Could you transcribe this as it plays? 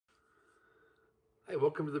Hi,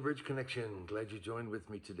 welcome to the Bridge Connection. Glad you joined with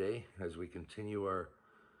me today as we continue our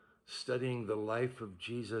studying the life of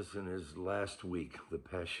Jesus in his last week, the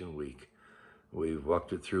Passion Week. We've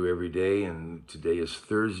walked it through every day, and today is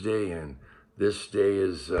Thursday, and this day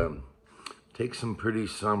is takes some pretty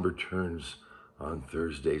somber turns on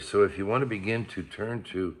Thursday. So if you want to begin to turn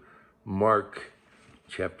to Mark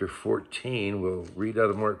chapter 14, we'll read out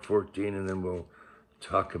of Mark 14, and then we'll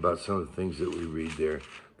talk about some of the things that we read there.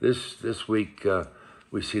 This week,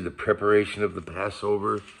 we see the preparation of the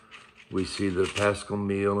Passover. We see the Paschal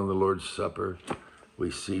meal and the Lord's Supper.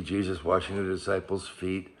 We see Jesus washing the disciples'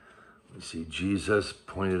 feet. We see Jesus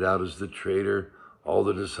pointed out as the traitor. All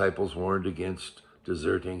the disciples warned against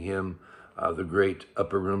deserting him. The great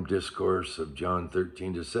upper room discourse of John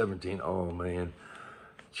 13 to 17. Oh, man.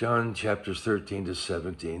 John chapters 13 to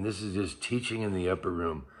 17. This is just teaching in the upper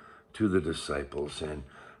room to the disciples, and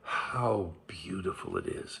how beautiful it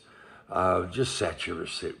is. Just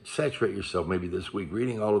saturate yourself maybe this week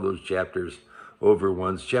reading all of those chapters over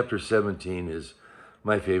once. Chapter 17 is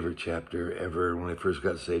my favorite chapter ever. When I first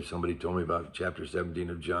got saved, somebody told me about chapter 17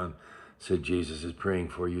 of John, said Jesus is praying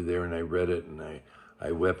for you there, and I read it, and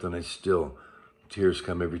I wept, and tears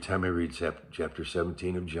come every time I read chapter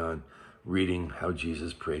 17 of John, reading how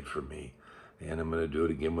Jesus prayed for me. And I'm going to do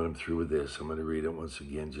it again when I'm through with this. I'm going to read it once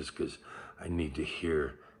again just because I need to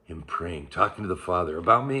hear him praying, talking to the Father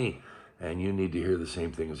about me. And you need to hear the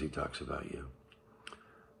same thing as he talks about you.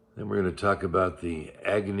 Then we're going to talk about the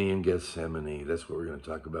agony in Gethsemane. That's what we're going to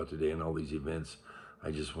talk about today and all these events.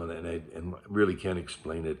 I just want to, and I really can't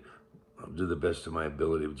explain it. I'll do the best of my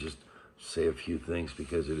ability to just say a few things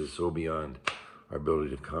because it is so beyond our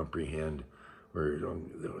ability to comprehend. Where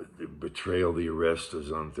the betrayal, the arrest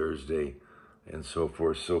is on Thursday, and so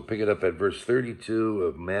forth. So pick it up at verse 32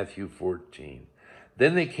 of Matthew 14.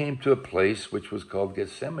 Then they came to a place which was called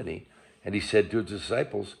Gethsemane, and he said to his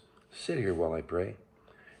disciples, "Sit here while I pray."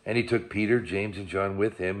 And he took Peter, James, and John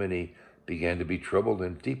with him, and he began to be troubled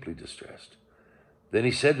and deeply distressed. Then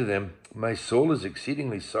he said to them, "My soul is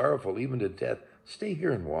exceedingly sorrowful, even to death. Stay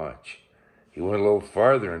here and watch." He went a little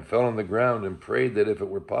farther and fell on the ground and prayed that if it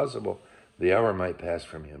were possible, the hour might pass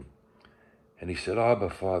from him. And he said,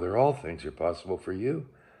 "Abba, Father, all things are possible for you.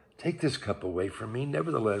 Take this cup away from me.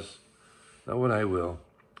 Nevertheless, not what I will,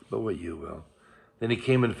 but what you will." Then he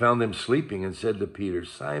came and found them sleeping and said to Peter,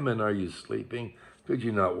 "Simon, are you sleeping? Could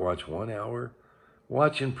you not watch 1 hour?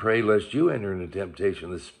 Watch and pray lest you enter into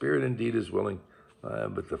temptation. The spirit indeed is willing,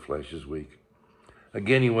 but the flesh is weak."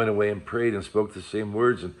 Again he went away and prayed and spoke the same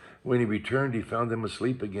words. And when he returned, he found them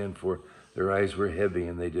asleep again, for their eyes were heavy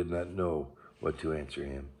and they did not know what to answer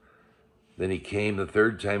him. Then he came the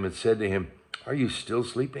third time and said to him, "Are you still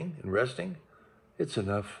sleeping and resting? It's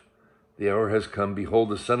enough. The hour has come. Behold,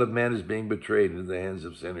 the Son of Man is being betrayed into the hands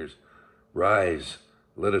of sinners. Rise,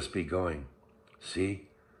 let us be going. See,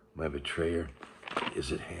 my betrayer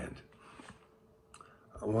is at hand."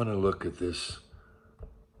 I want to look at this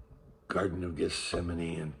Garden of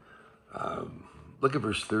Gethsemane and look at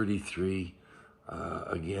verse 33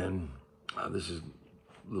 again. This is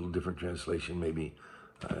a little different translation, maybe.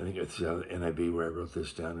 I think it's NIV where I wrote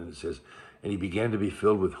this down, and it says, "And he began to be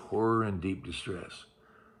filled with horror and deep distress."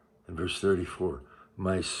 In verse 34,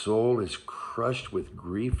 "My soul is crushed with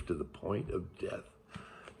grief to the point of death."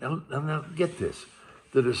 Now get this.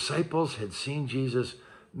 The disciples had seen Jesus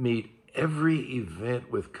meet every event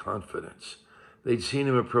with confidence. They'd seen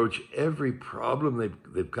him approach every problem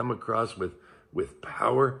they've come across with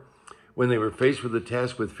power. When they were faced with the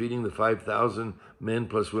task with feeding the 5,000 men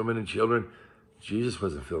plus women and children, Jesus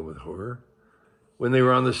wasn't filled with horror. When they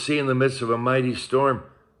were on the sea in the midst of a mighty storm,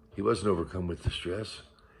 he wasn't overcome with distress.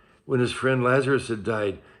 When his friend Lazarus had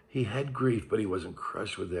died, he had grief, but he wasn't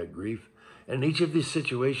crushed with that grief. And in each of these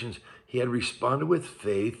situations, he had responded with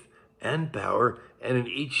faith and power, and in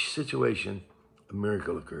each situation, a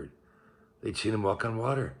miracle occurred. They'd seen him walk on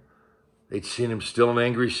water. They'd seen him still an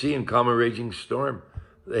angry sea and calm a raging storm.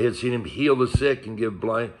 They had seen him heal the sick and give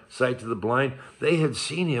sight to the blind. They had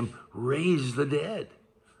seen him raise the dead.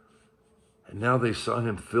 And now they saw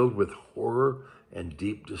him filled with horror and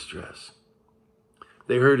deep distress.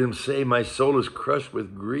 They heard him say, "My soul is crushed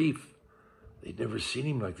with grief." They'd never seen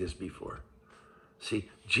him like this before. See,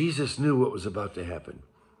 Jesus knew what was about to happen.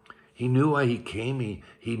 He knew why he came.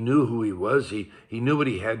 He knew who he was. He knew what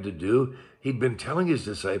he had to do. He'd been telling his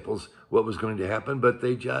disciples what was going to happen, but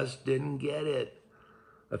they just didn't get it.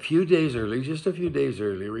 Just a few days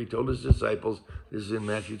earlier, he told his disciples, this is in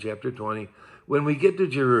Matthew chapter 20, "When we get to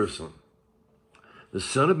Jerusalem, the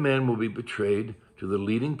Son of Man will be betrayed to the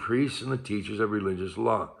leading priests and the teachers of religious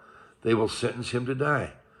law. They will sentence him to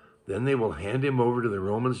die. Then they will hand him over to the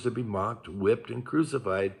Romans to be mocked, whipped, and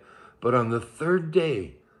crucified. But on the third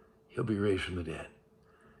day, he'll be raised from the dead.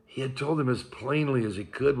 He had told them as plainly as he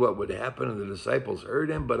could what would happen, and the disciples heard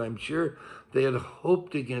him, but I'm sure they had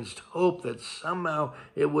hoped against hope that somehow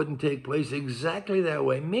it wouldn't take place exactly that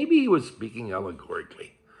way. Maybe he was speaking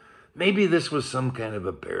allegorically. Maybe this was some kind of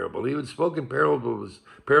a parable. He had spoken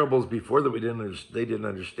parables before that they didn't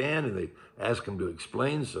understand, and they asked him to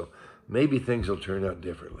explain, so maybe things will turn out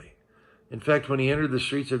differently. In fact, when he entered the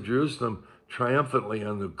streets of Jerusalem triumphantly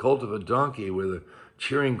on the colt of a donkey with a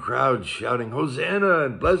cheering crowd shouting, "Hosanna,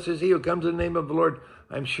 and blessed is he who comes in the name of the Lord,"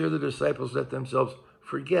 I'm sure the disciples let themselves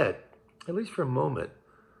forget, at least for a moment,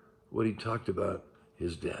 what he talked about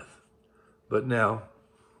his death. But now,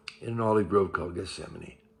 in an olive grove called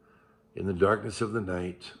Gethsemane, in the darkness of the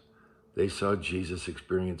night, they saw Jesus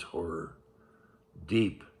experience horror,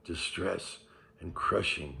 deep distress, and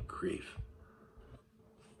crushing grief.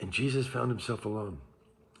 And Jesus found himself alone.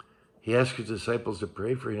 He asked his disciples to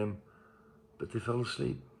pray for him, but they fell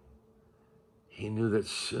asleep. He knew that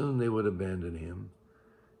soon they would abandon him.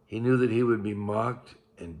 He knew that he would be mocked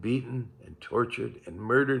and beaten and tortured and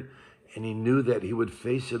murdered, and he knew that he would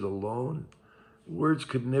face it alone. Words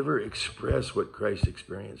could never express what Christ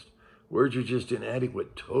experienced. Words are just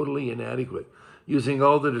inadequate, totally inadequate. Using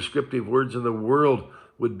all the descriptive words in the world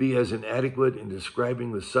would be as inadequate in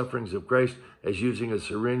describing the sufferings of Christ as using a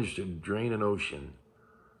syringe to drain an ocean.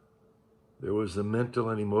 There was the mental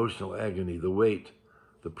and emotional agony, the weight,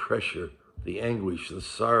 the pressure, the anguish, the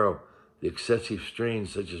sorrow, the excessive strain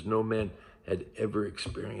such as no man had ever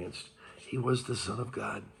experienced. He was the Son of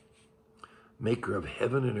God, maker of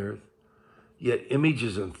heaven and earth. Yet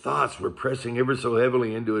images and thoughts were pressing ever so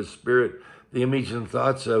heavily into his spirit. The images and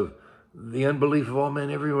thoughts of the unbelief of all men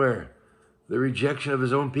everywhere, the rejection of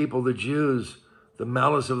his own people, the Jews, the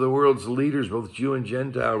malice of the world's leaders, both Jew and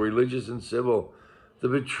Gentile, religious and civil, the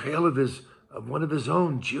betrayal of one of his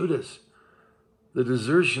own, Judas, the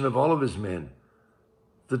desertion of all of his men,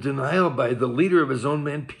 the denial by the leader of his own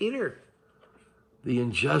men, Peter, the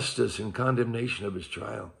injustice and condemnation of his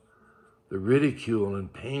trial, the ridicule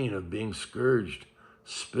and pain of being scourged,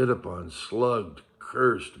 spit upon, slugged,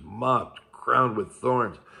 cursed, mocked, crowned with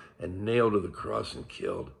thorns, and nailed to the cross and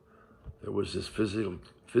killed. There was this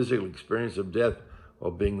physical experience of death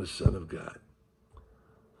while being the Son of God.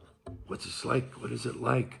 What's it like? What is it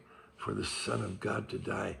like for the Son of God to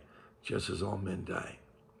die just as all men die?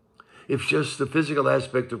 If just the physical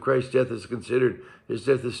aspect of Christ's death is considered, his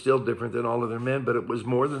death is still different than all other men, but it was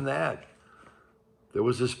more than that. There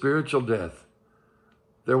was a spiritual death.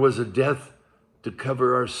 There was a death to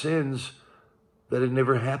cover our sins that had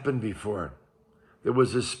never happened before. There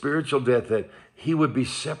was a spiritual death that he would be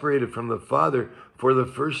separated from the Father for the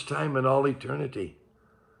first time in all eternity.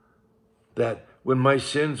 That when my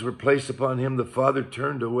sins were placed upon him, the Father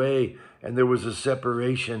turned away and there was a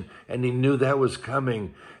separation, and he knew that was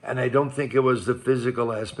coming. And I don't think it was the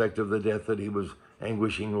physical aspect of the death that he was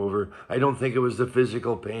anguishing over. I don't think it was the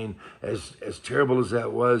physical pain. As terrible as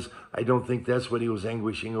that was, I don't think that's what he was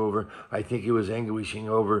anguishing over. I think he was anguishing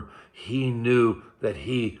over, he knew that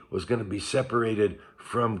he was going to be separated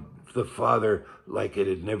from the Father like it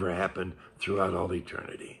had never happened throughout all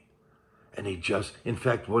eternity. And in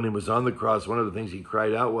fact, when he was on the cross, one of the things he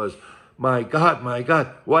cried out was, my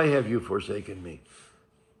God, why have you forsaken me?"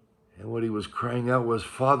 And what he was crying out was,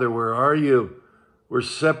 "Father, where are you?" We're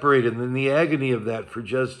separated, and in the agony of that for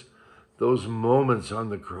just those moments on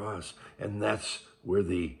the cross. And that's where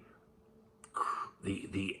the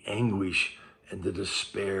anguish and the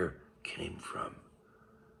despair came from.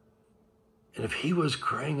 And if he was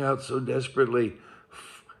crying out so desperately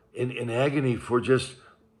in agony for just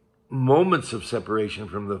moments of separation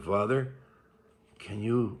from the Father, can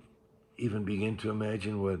you even begin to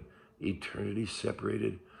imagine what eternity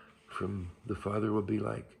separated from the Father will be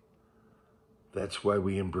like? That's why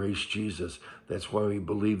we embrace Jesus. That's why we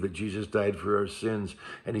believe that Jesus died for our sins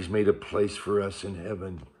and he's made a place for us in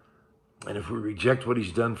heaven. And if we reject what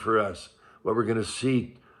he's done for us, what we're going to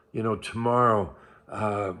see, tomorrow,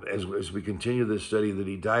 as we continue this study, that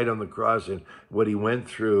he died on the cross and what he went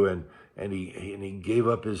through, and he gave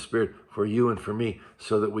up his spirit for you and for me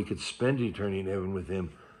so that we could spend eternity in heaven with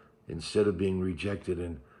him instead of being rejected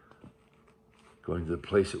and going to the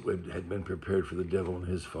place that had been prepared for the devil and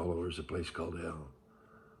his followers, a place called hell.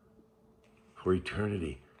 For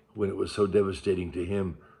eternity, when it was so devastating to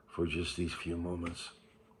him for just these few moments.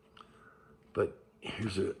 But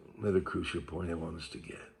here's another crucial point I want us to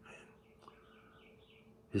get.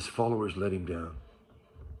 His followers let him down.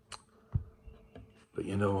 But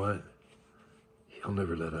you know what? He'll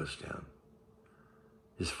never let us down.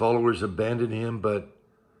 His followers abandoned him, but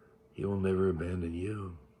He will never abandon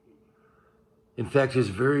you. In fact, his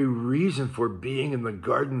very reason for being in the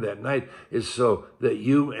garden that night is so that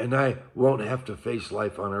you and I won't have to face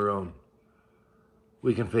life on our own.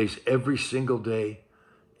 We can face every single day,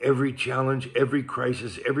 every challenge, every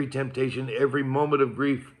crisis, every temptation, every moment of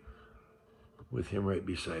grief with him right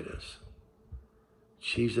beside us.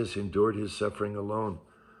 Jesus endured his suffering alone,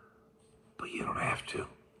 but you don't have to.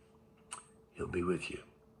 He'll be with you.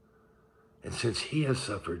 And since he has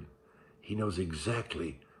suffered, he knows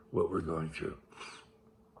exactly what we're going through.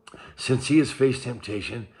 Since he has faced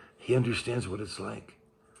temptation, he understands what it's like.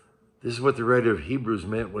 This is what the writer of Hebrews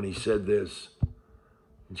meant when he said this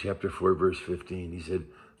in chapter 4, verse 15. He said,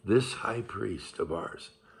 this high priest of ours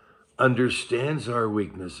understands our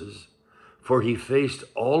weaknesses, for he faced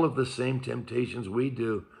all of the same temptations we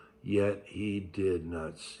do, yet he did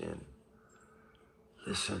not sin.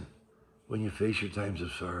 Listen, when you face your times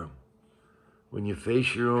of sorrow, when you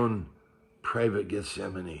face your own private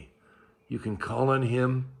Gethsemane, you can call on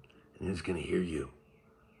him and he's going to hear you.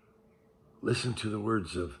 Listen to the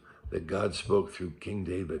words that God spoke through King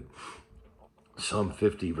David. Psalm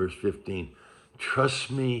 50, verse 15. Trust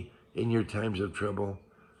me in your times of trouble,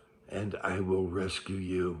 and I will rescue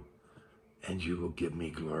you, and you will give me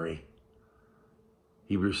glory.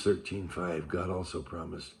 Hebrews 13:5. God also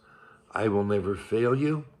promised, I will never fail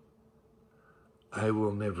you. I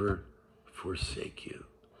will never forsake you.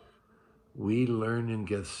 We learn in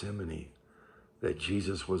Gethsemane that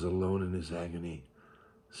Jesus was alone in his agony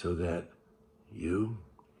so that you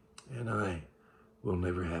and I will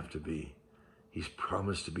never have to be. He's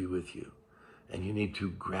promised to be with you. And you need to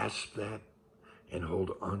grasp that and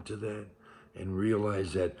hold on to that and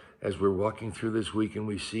realize that as we're walking through this week and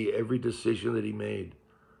we see every decision that he made,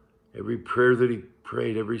 every prayer that he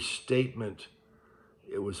prayed, every statement,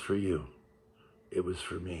 it was for you. It was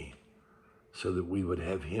for me, so that we would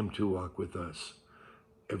have him to walk with us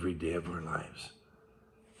every day of our lives.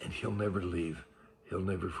 And he'll never leave. He'll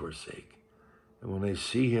never forsake. And when I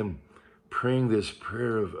see him praying this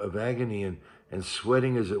prayer of agony and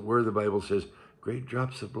sweating, as it were, the Bible says, great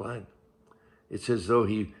drops of blood. It's as though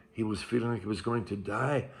he was feeling like he was going to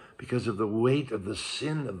die because of the weight of the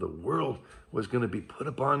sin of the world was going to be put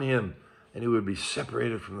upon him, and he would be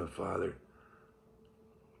separated from the Father.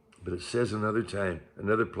 But it says another time,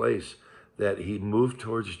 another place, that he moved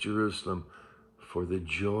towards Jerusalem for the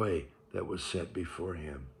joy that was set before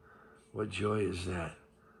him. What joy is that?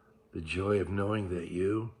 The joy of knowing that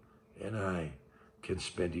you and I can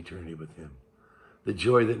spend eternity with him. The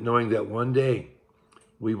joy that knowing that one day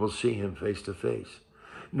we will see him face to face.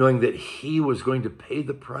 Knowing that he was going to pay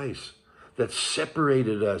the price that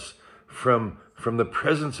separated us from the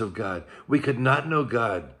presence of God. We could not know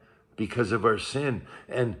God because of our sin,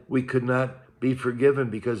 and we could not be forgiven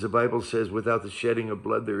because the Bible says without the shedding of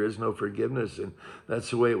blood there is no forgiveness, and that's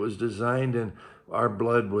the way it was designed. And our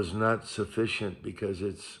blood was not sufficient because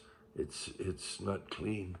it's not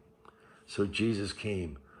clean. So Jesus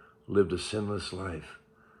came, lived a sinless life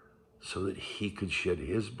so that he could shed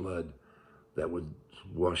his blood that would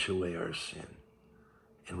wash away our sin,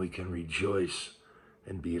 and we can rejoice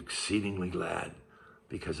and be exceedingly glad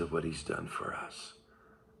because of what he's done for us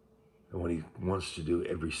and what he wants to do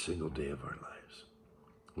every single day of our lives.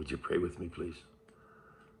 Would you pray with me, please?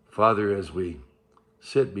 Father, as we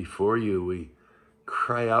sit before you, we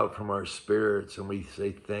cry out from our spirits and we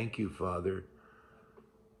say, thank you, Father,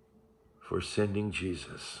 for sending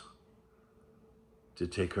Jesus to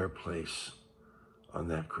take our place on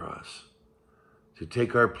that cross, to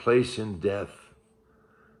take our place in death,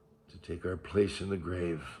 to take our place in the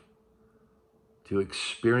grave, to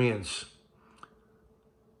experience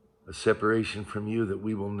a separation from you that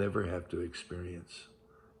we will never have to experience,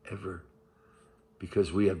 ever,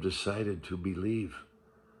 because we have decided to believe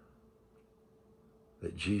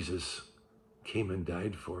that Jesus came and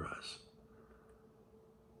died for us.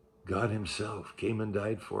 God himself came and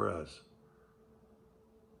died for us.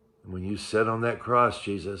 And when you sat on that cross,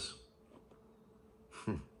 Jesus,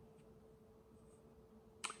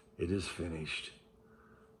 it is finished.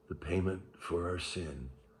 The payment for our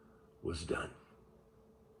sin was done.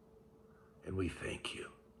 And we thank you.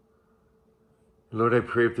 Lord, I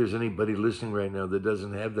pray if there's anybody listening right now that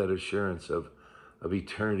doesn't have that assurance of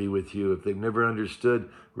eternity with you, if they've never understood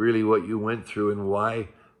really what you went through and why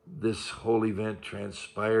this whole event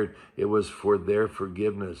transpired, it was for their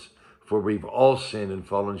forgiveness. For we've all sinned and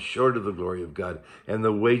fallen short of the glory of God, and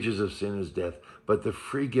the wages of sin is death, but the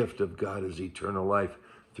free gift of God is eternal life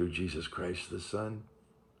through Jesus Christ the Son.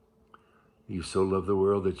 You so loved the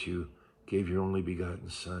world that you gave your only begotten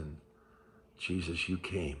Son. Jesus, you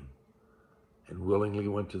came and willingly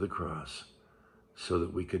went to the cross so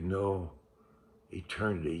that we could know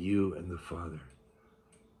eternity, you and the Father,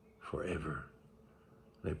 forever.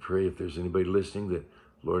 And I pray if there's anybody listening that,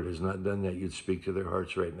 Lord, has not done that, you'd speak to their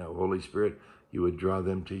hearts right now. Holy Spirit, you would draw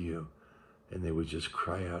them to you, and they would just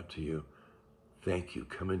cry out to you, thank you,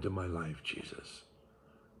 come into my life, Jesus.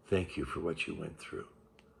 Thank you for what you went through.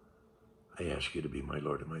 I ask you to be my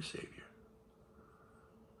Lord and my Savior.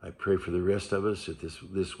 I pray for the rest of us that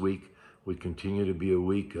this week would continue to be a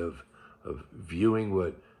week of viewing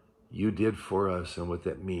what you did for us and what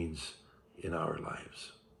that means in our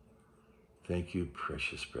lives. Thank you,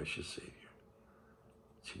 precious, precious Savior.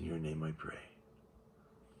 It's in your name I pray.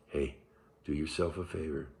 Hey, do yourself a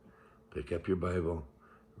favor. Pick up your Bible,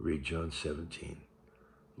 read John 17.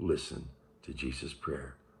 Listen to Jesus'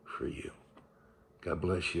 prayer for you. God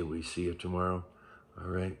bless you. We see you tomorrow. All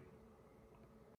right.